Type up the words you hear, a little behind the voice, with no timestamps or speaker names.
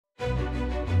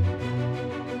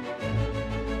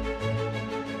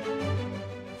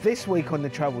This week on the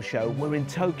Travel Show, we're in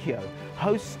Tokyo,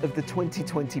 hosts of the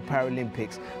 2020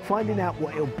 Paralympics, finding out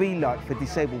what it'll be like for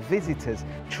disabled visitors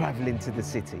travelling to the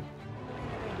city.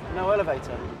 No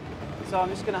elevator, so I'm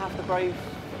just going to have to brave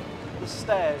the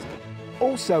stairs.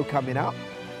 Also coming up,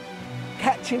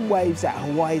 catching waves at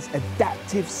Hawaii's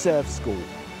adaptive surf school.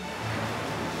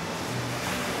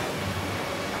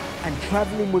 And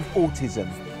travelling with autism,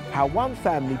 how one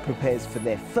family prepares for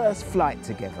their first flight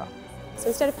together. So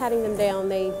instead of patting them down,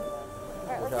 they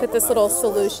put this little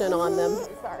solution on them.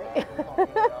 Sorry.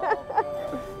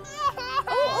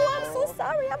 oh, I'm so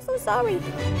sorry, I'm so sorry.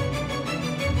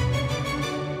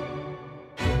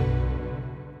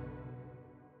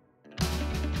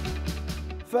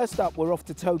 First up, we're off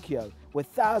to Tokyo, where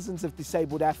thousands of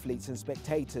disabled athletes and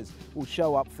spectators will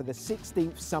show up for the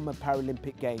 16th Summer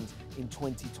Paralympic Games in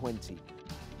 2020.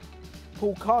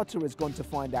 Paul Carter has gone to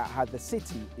find out how the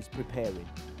city is preparing.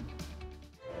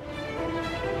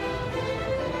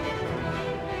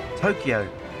 Tokyo,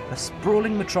 a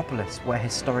sprawling metropolis where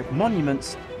historic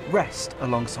monuments rest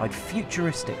alongside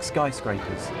futuristic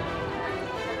skyscrapers.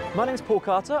 My name's Paul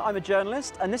Carter, I'm a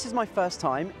journalist, and this is my first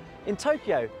time in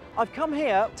Tokyo. I've come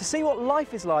here to see what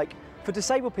life is like for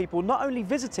disabled people, not only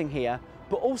visiting here,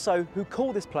 but also who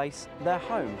call this place their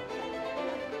home.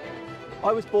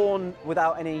 I was born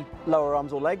without any lower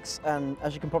arms or legs, and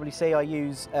as you can probably see, I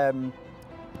use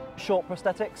short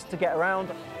prosthetics to get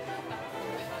around.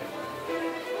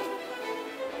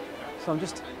 So I'm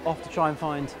just off to try and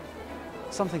find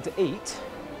something to eat.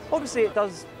 Obviously it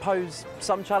does pose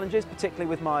some challenges, particularly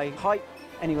with my height.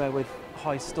 Anywhere with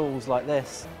high stools like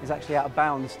this is actually out of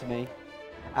bounds to me.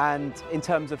 And in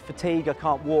terms of fatigue, I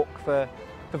can't walk for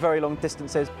very long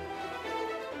distances.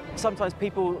 Sometimes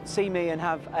people see me and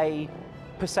have a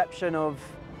perception of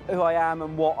who I am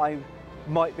and what I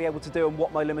might be able to do and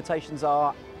what my limitations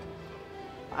are.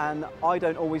 And I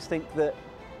don't always think that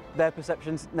their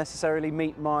perceptions necessarily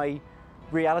meet my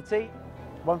reality.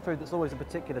 One food that's always a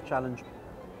particular challenge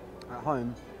at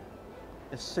home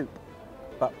is soup.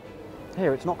 But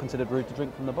here it's not considered rude to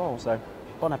drink from the bowl, so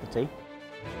bon appetit.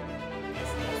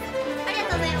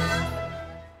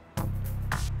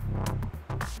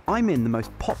 I'm in the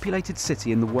most populated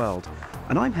city in the world,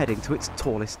 and I'm heading to its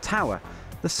tallest tower,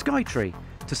 the Skytree,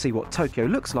 to see what Tokyo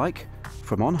looks like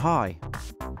from on high.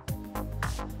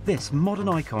 This modern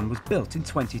icon was built in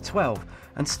 2012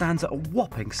 and stands at a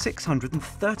whopping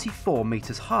 634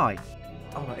 metres high.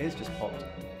 Oh, that is just popped.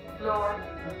 Floor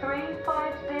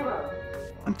 350.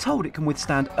 I'm told it can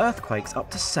withstand earthquakes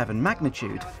up to 7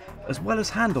 magnitude, as well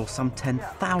as handle some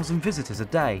 10,000 visitors a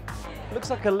day. It looks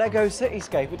like a Lego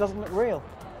cityscape, it doesn't look real.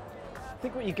 I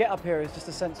think what you get up here is just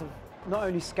a sense of not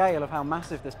only scale of how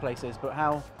massive this place is, but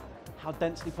how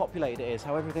densely populated it is,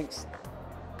 how everything's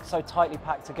so tightly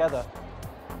packed together.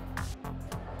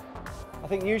 I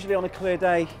think usually on a clear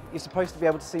day you're supposed to be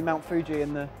able to see Mount Fuji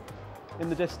in the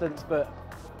distance, but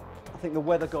I think the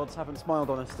weather gods haven't smiled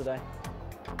on us today.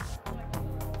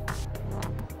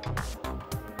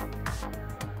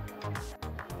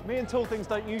 Me and tall things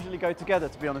don't usually go together,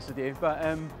 to be honest with you, but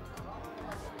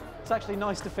it's actually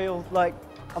nice to feel like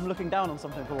I'm looking down on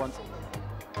something for once.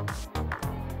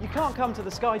 You can't come to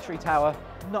the Skytree Tower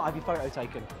and not have your photo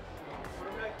taken.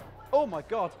 Oh my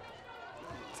God.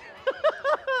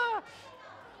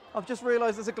 I've just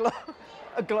realised there's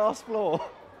a glass floor.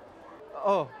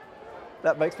 Oh,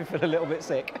 that makes me feel a little bit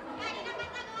sick.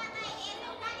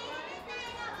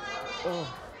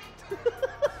 Oh.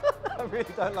 I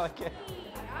really don't like it.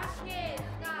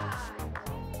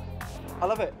 I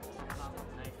love it.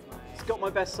 It's got my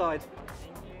best side.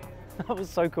 That was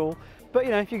so cool. But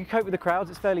you know, if you can cope with the crowds,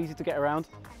 it's fairly easy to get around.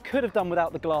 Could have done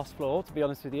without the glass floor, to be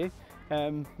honest with you.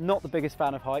 Not the biggest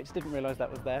fan of heights, didn't realise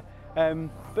that was there.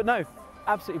 But no,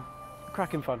 absolutely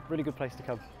cracking fun, really good place to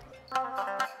come.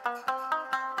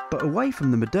 But away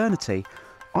from the modernity,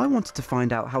 I wanted to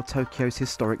find out how Tokyo's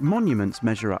historic monuments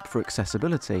measure up for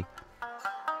accessibility.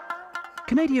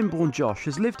 Canadian-born Josh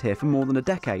has lived here for more than a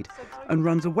decade and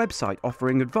runs a website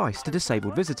offering advice to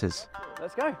disabled visitors.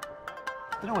 Let's go. I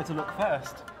don't know where to look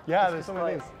first. Yeah, there's so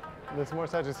many things. There's more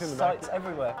sites in the back. Sites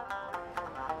everywhere.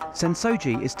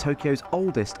 Sensoji is Tokyo's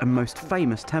oldest and most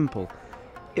famous temple.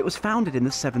 It was founded in the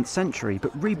 7th century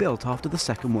but rebuilt after the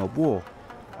Second World War.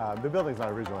 The building's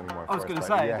not original anymore. I was going to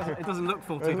say, yeah. It doesn't look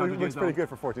 1400 years old. It looks pretty good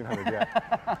for 1400,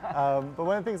 yeah. But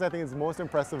one of the things I think is most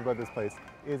impressive about this place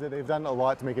is that they've done a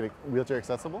lot to make it wheelchair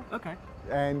accessible. Okay.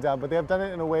 And but they have done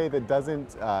it in a way that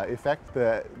doesn't affect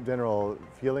the general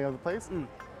feeling of the place. Mm.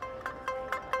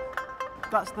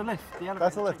 That's the lift, the elevator.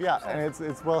 That's the lift, yeah. And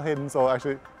it's well hidden, so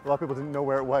actually a lot of people didn't know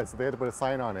where it was, so they had to put a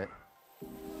sign on it.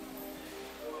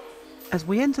 As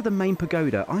we enter the main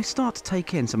pagoda, I start to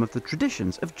take in some of the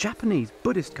traditions of Japanese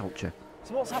Buddhist culture.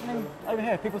 So what's happening over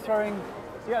here? People throwing...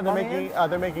 Yeah,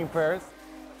 they're making prayers.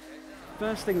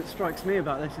 First thing that strikes me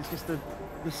about this is just the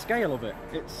scale of it.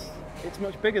 It's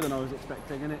much bigger than I was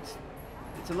expecting, and it's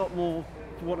a lot more,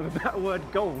 for want of a better word,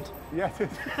 gold. Yes.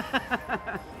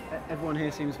 Everyone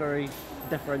here seems very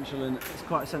deferential, and there's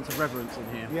quite a sense of reverence in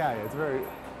here. Yeah, it's very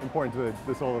important to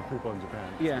the soul of people in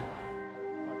Japan. Yeah.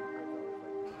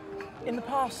 In the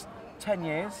past 10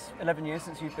 years, 11 years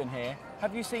since you've been here,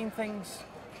 have you seen things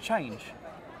change?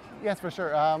 Yes, for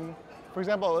sure. For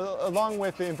example, along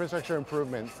with the infrastructure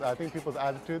improvements, I think people's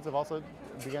attitudes have also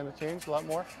begun to change a lot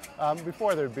more.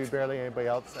 Before, there'd be barely anybody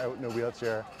else out in a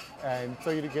wheelchair, and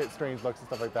so you'd get strange looks and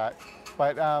stuff like that.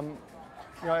 But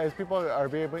you know, as people are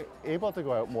able to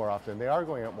go out more often, they are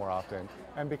going out more often,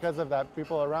 and because of that,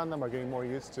 people around them are getting more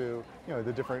used to, you know,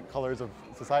 the different colors of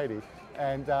society.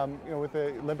 And you know, with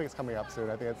the Olympics coming up soon,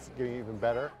 I think it's getting even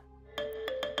better.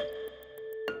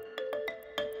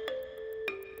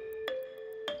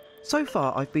 So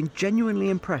far, I've been genuinely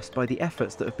impressed by the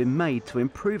efforts that have been made to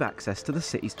improve access to the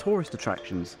city's tourist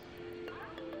attractions.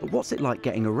 But what's it like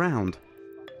getting around?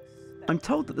 I'm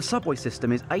told that the subway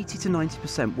system is 80 to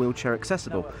 90% wheelchair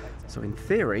accessible, so in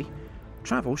theory,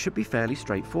 travel should be fairly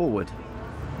straightforward.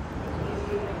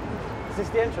 Is this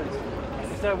the entrance?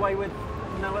 Is there a way with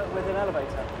an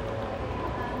elevator?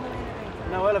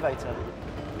 No elevator.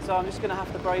 So I'm just going to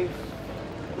have to brave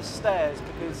the stairs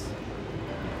because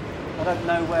I don't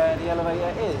know where the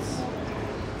elevator is.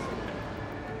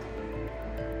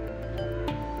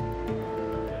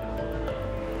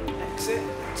 Exit,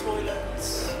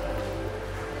 toilets,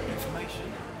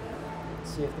 information.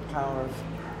 Let's see if the power of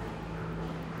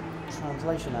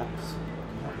translation apps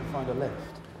can help me find a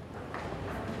lift.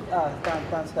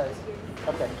 Downstairs.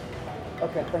 Okay.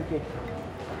 Okay, thank you.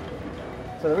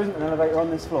 So there isn't an elevator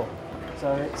on this floor.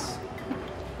 So it's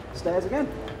stairs again.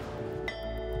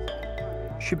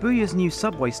 Shibuya's new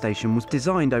subway station was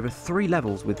designed over 3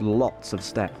 levels with lots of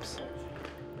steps.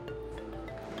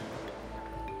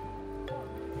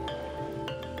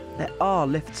 There are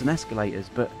lifts and escalators,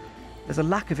 but there's a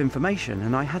lack of information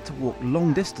and I had to walk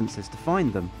long distances to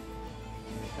find them.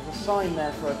 There's a sign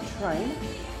there for a train.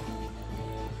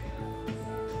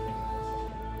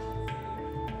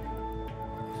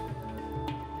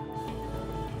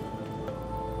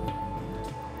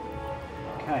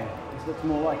 Okay, this looks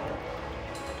more like it.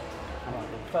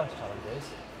 The first challenge is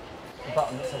the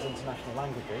button that says international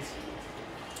languages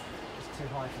is too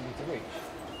high for me to reach.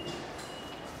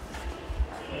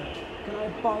 Can I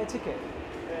buy a ticket?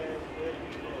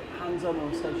 Hands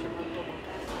on station. It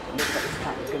looks like this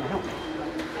cat is going to help me.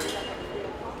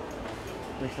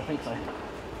 At least I think so.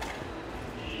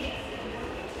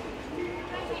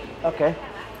 Okay.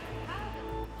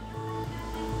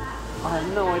 I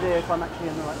have no idea if I'm actually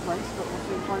in the right place, but we'll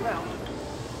soon find out.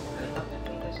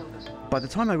 By the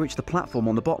time I reach the platform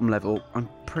on the bottom level, I'm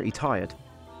pretty tired.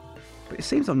 But it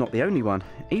seems I'm not the only one.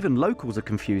 Even locals are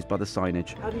confused by the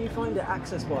signage. How do you find it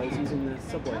access-wise using the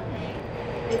subway?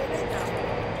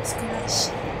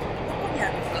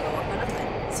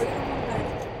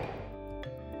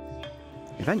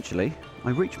 Eventually,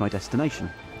 I reach my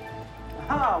destination.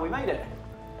 Aha, we made it!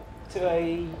 To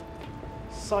a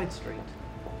side street.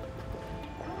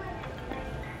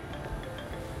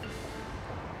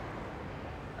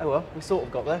 Oh well, we sort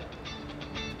of got there.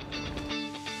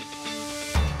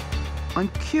 I'm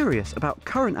curious about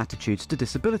current attitudes to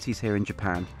disabilities here in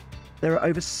Japan. There are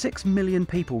over 6 million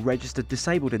people registered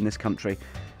disabled in this country,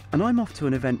 and I'm off to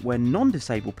an event where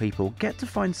non-disabled people get to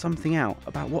find something out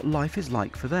about what life is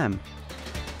like for them.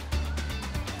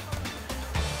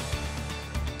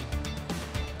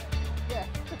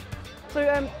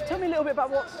 So tell me a little bit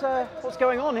about what's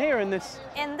going on here in this.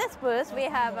 In this booth, we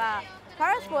have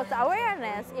parasports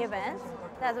awareness events.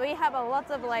 That we have a lot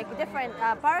of different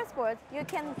parasports. You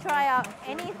can try out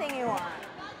anything you want.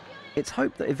 It's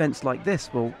hoped that events like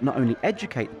this will not only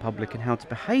educate the public in how to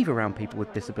behave around people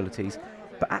with disabilities,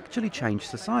 but actually change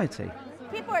society.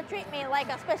 People treat me like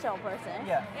a special person.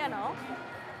 Yeah. You know,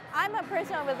 I'm a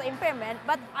person with impairment,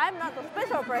 but I'm not a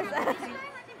special person.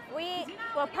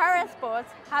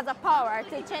 Parasports has a power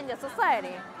to change the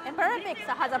society, and Paralympics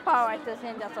has a power to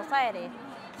change the society.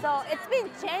 So it's been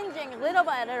changing little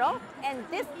by little, and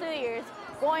this 2 years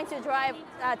going to drive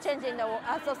changing the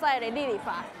society really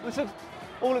fast. This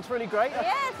all looks really great.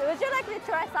 Yes, would you like to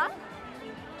try some?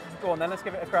 Go on then, let's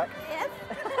give it a crack. Yes.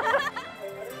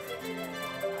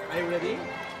 Are you ready?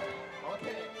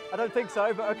 Okay. I don't think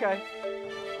so, but okay.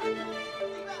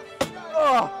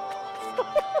 Oh!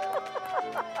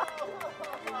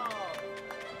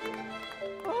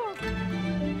 Oh.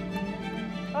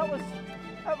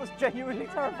 that was genuinely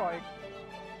terrifying.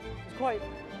 It was quite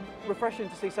refreshing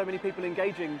to see so many people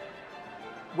engaging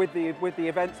with the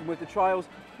events and with the trials.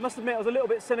 I must admit I was a little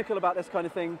bit cynical about this kind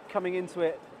of thing coming into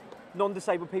it.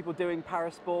 Non-disabled people doing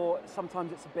parasport,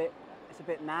 sometimes it's a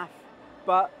bit naff,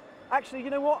 but actually, you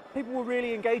know what? People were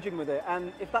really engaging with it,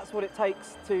 and if that's what it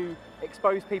takes to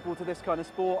expose people to this kind of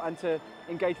sport and to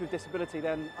engage with disability,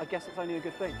 then I guess it's only a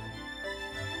good thing.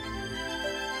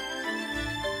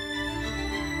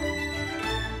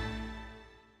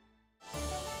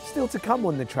 Still to come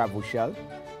on the travel show,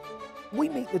 we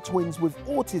meet the twins with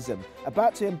autism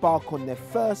about to embark on their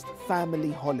first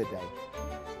family holiday.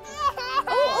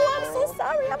 Oh, I'm so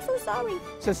sorry, I'm so sorry.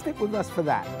 So stick with us for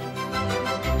that.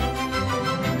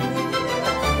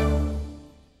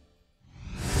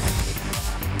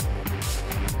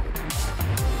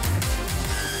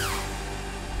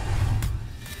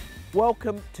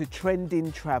 Welcome to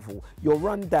Trending Travel, your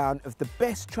rundown of the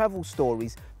best travel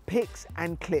stories, pics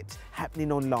and clips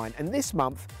happening online. And this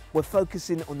month, we're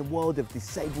focusing on the world of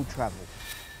disabled travel.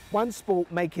 One sport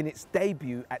making its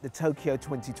debut at the Tokyo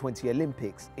 2020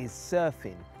 Olympics is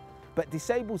surfing. But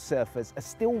disabled surfers are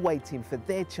still waiting for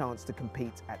their chance to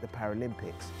compete at the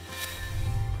Paralympics.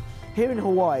 Here in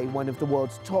Hawaii, one of the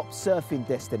world's top surfing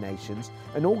destinations,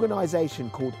 an organisation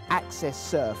called Access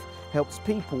Surf helps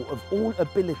people of all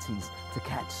abilities to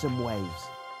catch some waves.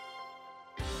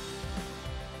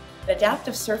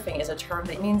 Adaptive surfing is a term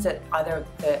that means that either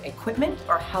the equipment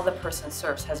or how the person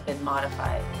surfs has been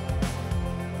modified.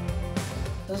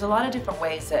 There's a lot of different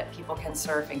ways that people can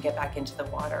surf and get back into the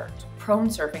water. Prone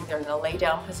surfing, they're in a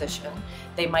lay-down position.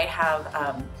 They might have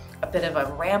a bit of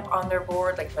a ramp on their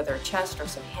board, like for their chest, or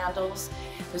some handles.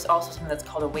 There's also something that's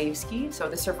called a wave ski. So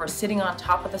the surfer is sitting on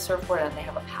top of the surfboard and they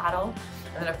have a paddle.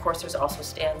 And then of course there's also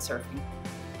stand surfing.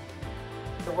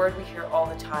 The word we hear all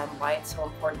the time, why it's so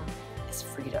important, is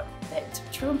freedom. It's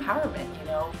true empowerment, you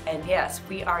know? And yes,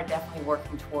 we are definitely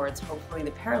working towards, hopefully,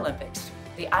 the Paralympics.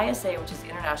 The ISA, which is the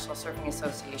International Surfing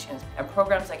Association, and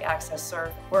programs like Access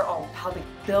Surf, we're all helping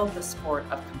build the sport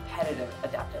of competitive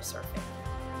adaptive surfing.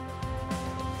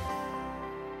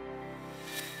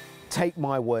 Take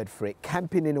my word for it,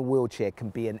 camping in a wheelchair can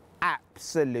be an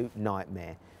absolute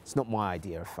nightmare. It's not my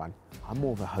idea of fun. I'm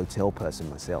more of a hotel person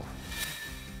myself.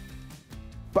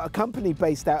 But a company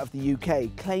based out of the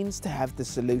UK claims to have the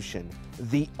solution,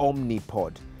 the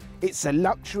Omnipod. It's a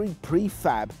luxury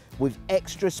prefab with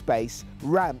extra space,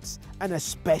 ramps, and a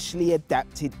specially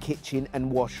adapted kitchen and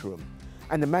washroom.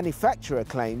 And the manufacturer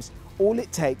claims all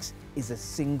it takes is a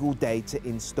single day to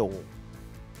install.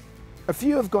 A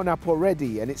few have gone up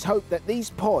already, and it's hoped that these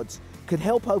pods could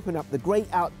help open up the great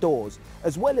outdoors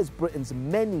as well as Britain's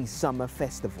many summer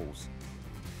festivals.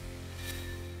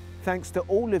 Thanks to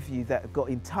all of you that have got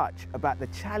in touch about the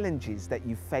challenges that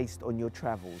you've faced on your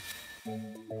travels.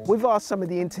 We've asked some of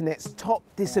the internet's top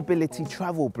disability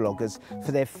travel bloggers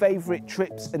for their favourite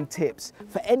trips and tips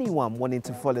for anyone wanting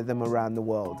to follow them around the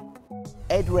world.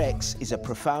 Ed Rex is a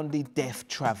profoundly deaf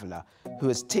traveller who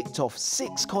has ticked off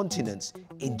 6 continents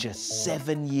in just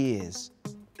 7 years.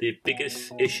 The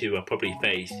biggest issue I probably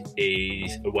face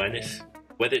is awareness.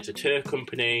 Whether it's a tour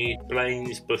company,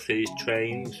 planes, buses,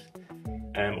 trains,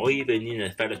 or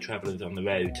even, fellow travellers on the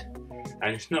road.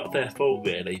 And it's not their fault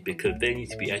really, because they need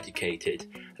to be educated,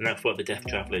 and that's what the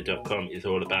deaftraveller.com is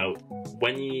all about.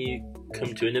 When you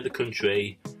come to another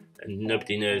country and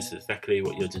nobody knows exactly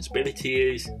what your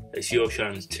disability is, it's your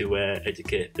chance to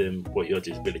educate them what your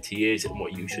disability is and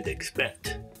what you should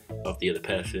expect of the other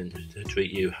person to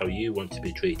treat you how you want to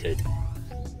be treated.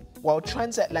 While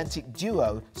transatlantic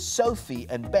duo Sophie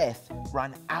and Beth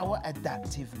run Our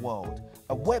Adaptive World,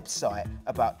 a website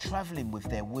about travelling with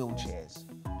their wheelchairs.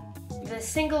 The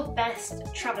single best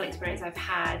travel experience I've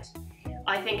had,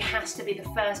 I think, has to be the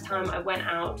first time I went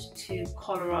out to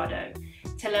Colorado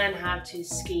to learn how to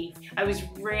ski. I was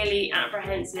really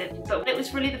apprehensive, but it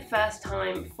was really the first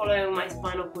time following my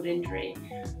spinal cord injury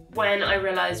when I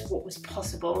realised what was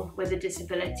possible with a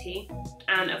disability.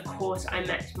 And of course, I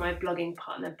met my blogging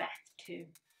partner, Beth, too.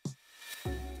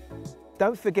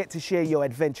 Don't forget to share your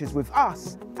adventures with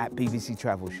us at BBC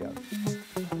Travel Show.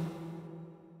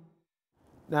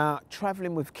 Now,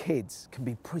 travelling with kids can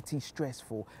be pretty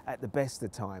stressful at the best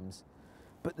of times,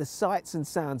 but the sights and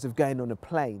sounds of going on a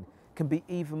plane can be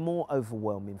even more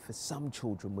overwhelming for some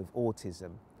children with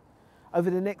autism. Over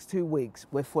the next 2 weeks,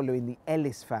 we're following the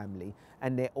Ellis family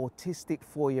and their autistic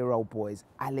 4-year-old boys,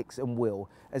 Alex and Will,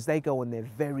 as they go on their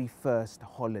very first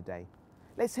holiday.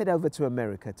 Let's head over to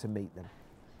America to meet them.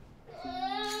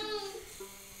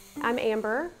 I'm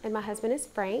Amber, and my husband is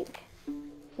Frank.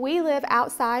 We live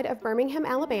outside of Birmingham,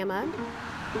 Alabama.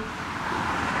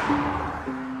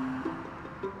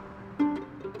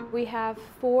 we have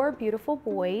 4 beautiful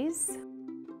boys.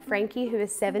 Frankie, who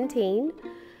is 17,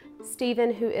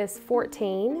 Stephen, who is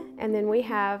 14, and then we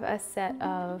have a set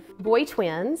of boy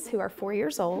twins who are 4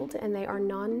 years old, and they are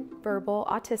nonverbal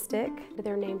autistic.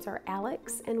 Their names are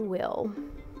Alex and Will.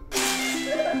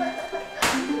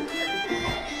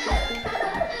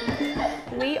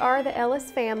 We are the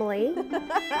Ellis family.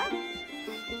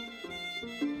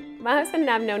 My husband and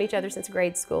I have known each other since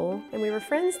grade school, and we were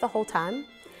friends the whole time.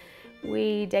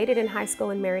 We dated in high school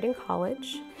and married in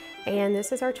college, and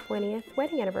this is our 20th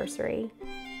wedding anniversary.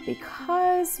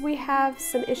 Because we have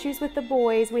some issues with the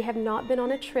boys, we have not been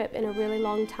on a trip in a really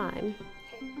long time.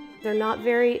 They're not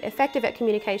very effective at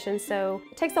communication, so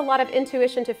it takes a lot of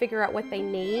intuition to figure out what they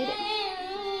need.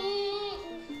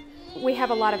 We have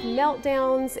a lot of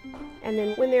meltdowns, and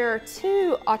then when there are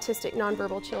 2 autistic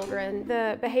nonverbal children,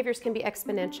 the behaviors can be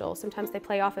exponential. Sometimes they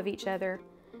play off of each other.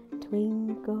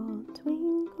 Twinkle,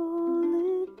 twinkle,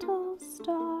 little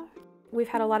star. We've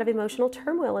had a lot of emotional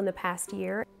turmoil in the past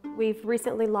year. We've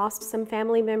recently lost some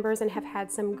family members and have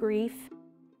had some grief.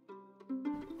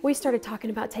 We started talking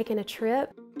about taking a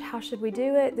trip. How should we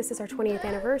do it? This is our 20th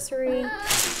anniversary.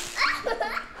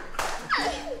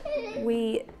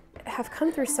 We have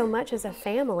come through so much as a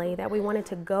family that we wanted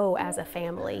to go as a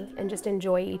family and just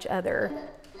enjoy each other.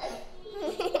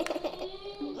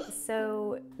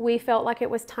 So we felt like it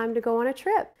was time to go on a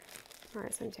trip. All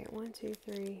right, so I'm gonna take 1, 2,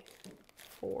 3,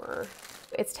 4.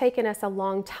 It's taken us a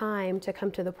long time to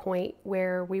come to the point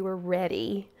where we were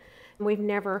ready. We've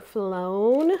never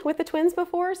flown with the twins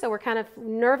before, so we're kind of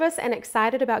nervous and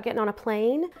excited about getting on a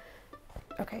plane.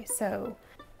 Okay, so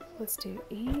let's do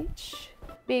each.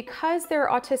 Because they're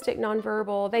autistic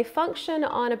nonverbal, they function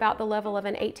on about the level of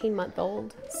an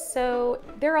 18-month-old. So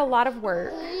they're a lot of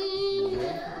work.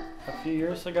 A few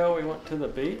years ago, we went to the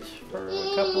beach for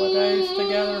a couple of days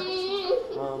together,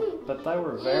 but they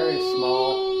were very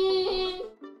small.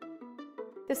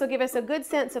 This will give us a good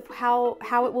sense of how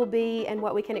it will be and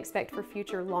what we can expect for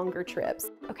future longer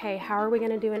trips. Okay, how are we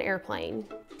gonna do an airplane?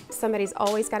 Somebody's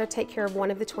always gotta take care of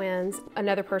one of the twins,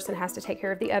 another person has to take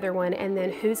care of the other one, and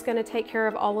then who's gonna take care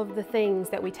of all of the things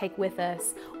that we take with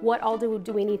us? What all do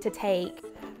we need to take?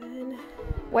 7.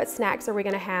 What snacks are we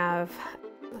gonna have?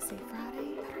 Let's see,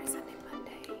 Friday, Saturday, Sunday,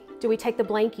 Monday. Do we take the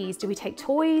blankies? Do we take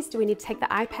toys? Do we need to take the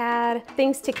iPad?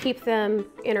 Things to keep them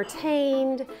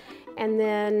entertained, and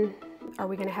then are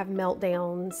we gonna have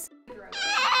meltdowns?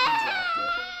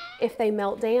 If they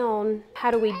melt down,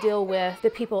 how do we deal with the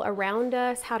people around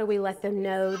us? How do we let them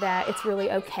know that it's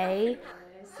really okay?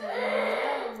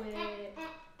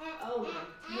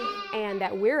 And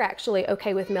that we're actually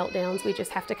okay with meltdowns. We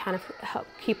just have to kind of help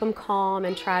keep them calm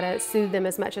and try to soothe them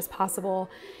as much as possible.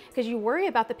 Because you worry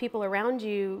about the people around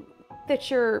you,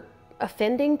 that you're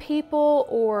offending people,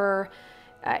 or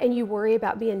and you worry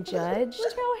about being judged.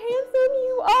 Look how handsome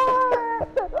you are!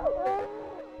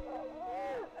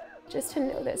 Just to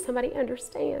know that somebody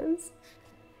understands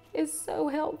is so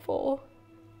helpful.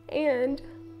 And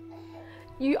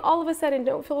you all of a sudden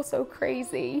don't feel so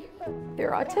crazy.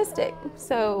 They're autistic,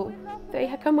 so they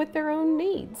come with their own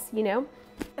needs, you know?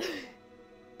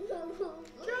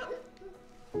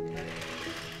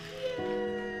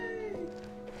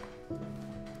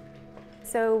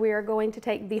 So we are going to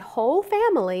take the whole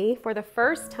family for the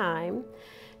first time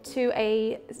to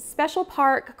a special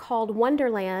park called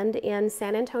Wonderland in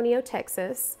San Antonio,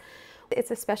 Texas.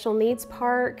 It's a special needs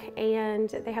park, and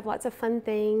they have lots of fun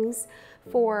things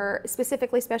for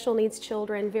specifically special needs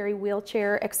children, very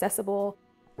wheelchair accessible.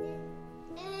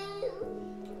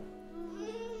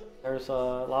 There's a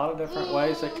lot of different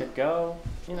ways it could go,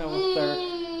 you know,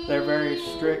 with their very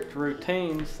strict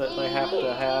routines that they have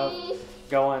to have.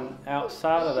 Going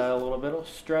outside of that a little bit will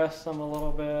stress them a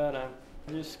little bit, and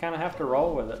you just kind of have to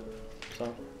roll with it.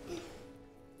 So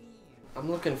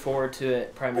I'm looking forward to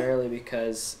it primarily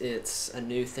because it's a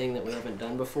new thing that we haven't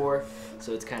done before,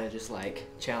 so it's kind of just like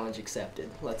challenge accepted.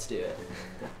 Let's do it.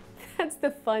 That's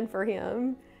the fun for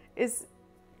him, is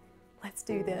let's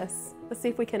do this. Let's see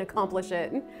if we can accomplish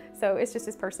it. So it's just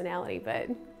his personality, but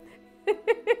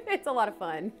it's a lot of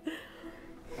fun.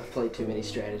 I've played too many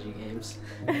strategy games.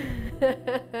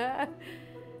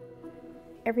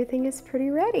 Everything is pretty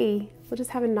ready. We'll just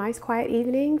have a nice quiet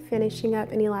evening, finishing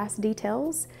up any last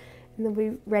details, and then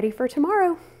we'll be ready for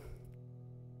tomorrow.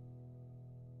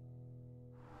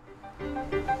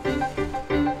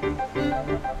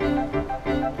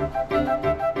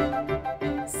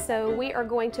 So we are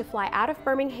going to fly out of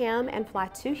Birmingham and fly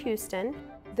to Houston.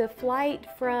 The flight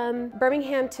from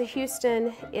Birmingham to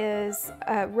Houston is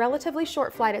a relatively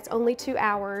short flight. It's only 2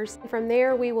 hours. From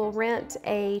there, we will rent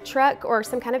a truck or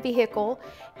some kind of vehicle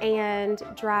and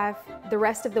drive the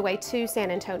rest of the way to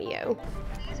San Antonio.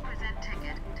 Please present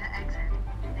ticket to exit.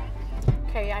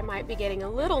 Okay, I might be getting a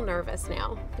little nervous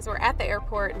now because we're at the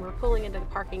airport and we're pulling into the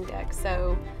parking deck,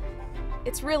 so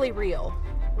it's really real.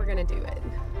 We're gonna do it.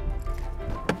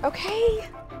 Okay.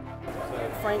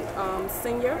 Frank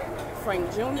Sr., Frank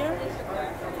Jr.,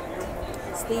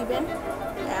 Stephen,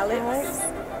 Alex,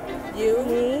 you,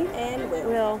 me, and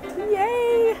Will.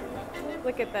 Yay!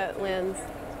 Look at that lens.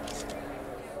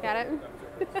 Got it?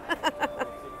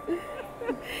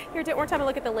 Here, do it one more time and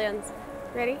look at the lens.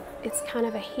 Ready? It's kind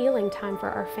of a healing time for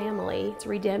our family. It's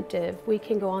redemptive. We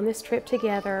can go on this trip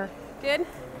together. Good?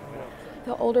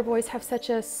 The older boys have such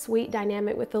a sweet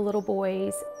dynamic with the little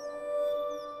boys.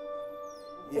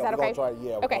 Is that okay?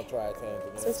 We're gonna try it.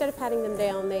 So instead of patting them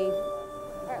down, they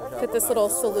put this little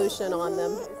solution on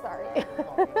them. Sorry.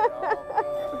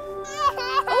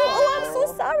 oh, I'm so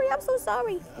sorry. I'm so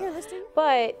sorry. Here, let's do it.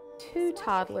 But 2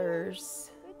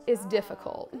 toddlers is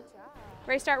difficult.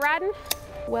 Ready to start riding?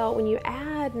 Well, when you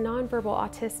add nonverbal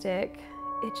autistic,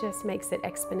 it just makes it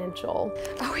exponential.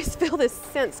 I always feel this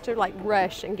sense to like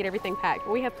rush and get everything packed,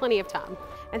 but we have plenty of time.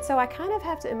 And so I kind of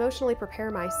have to emotionally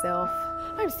prepare myself.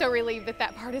 I'm so relieved that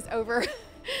that part is over.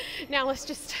 Now let's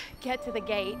just get to the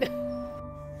gate.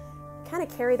 Kind of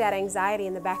carry that anxiety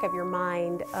in the back of your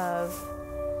mind of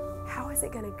how is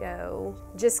it gonna go?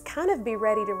 Just kind of be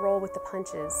ready to roll with the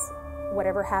punches.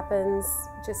 Whatever happens,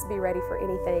 just be ready for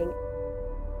anything.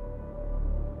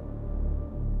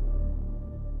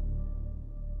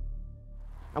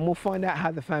 And we'll find out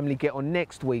how the family get on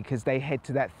next week as they head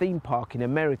to that theme park in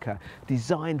America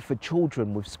designed for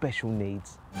children with special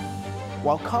needs.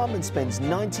 While Carmen spends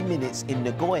 90 minutes in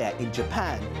Nagoya in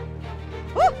Japan,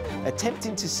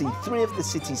 attempting to see 3 of the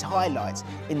city's highlights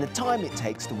in the time it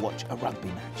takes to watch a rugby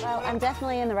match. Well, I'm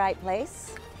definitely in the right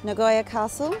place, Nagoya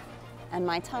Castle, and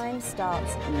my time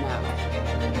starts now.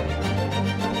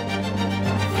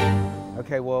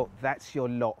 Okay, well, that's your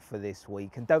lot for this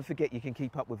week. And don't forget, you can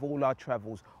keep up with all our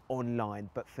travels online.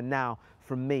 But for now,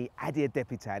 from me, Adia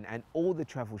Depitan, and all the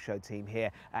Travel Show team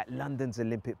here at London's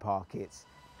Olympic Park, it's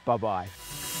bye-bye.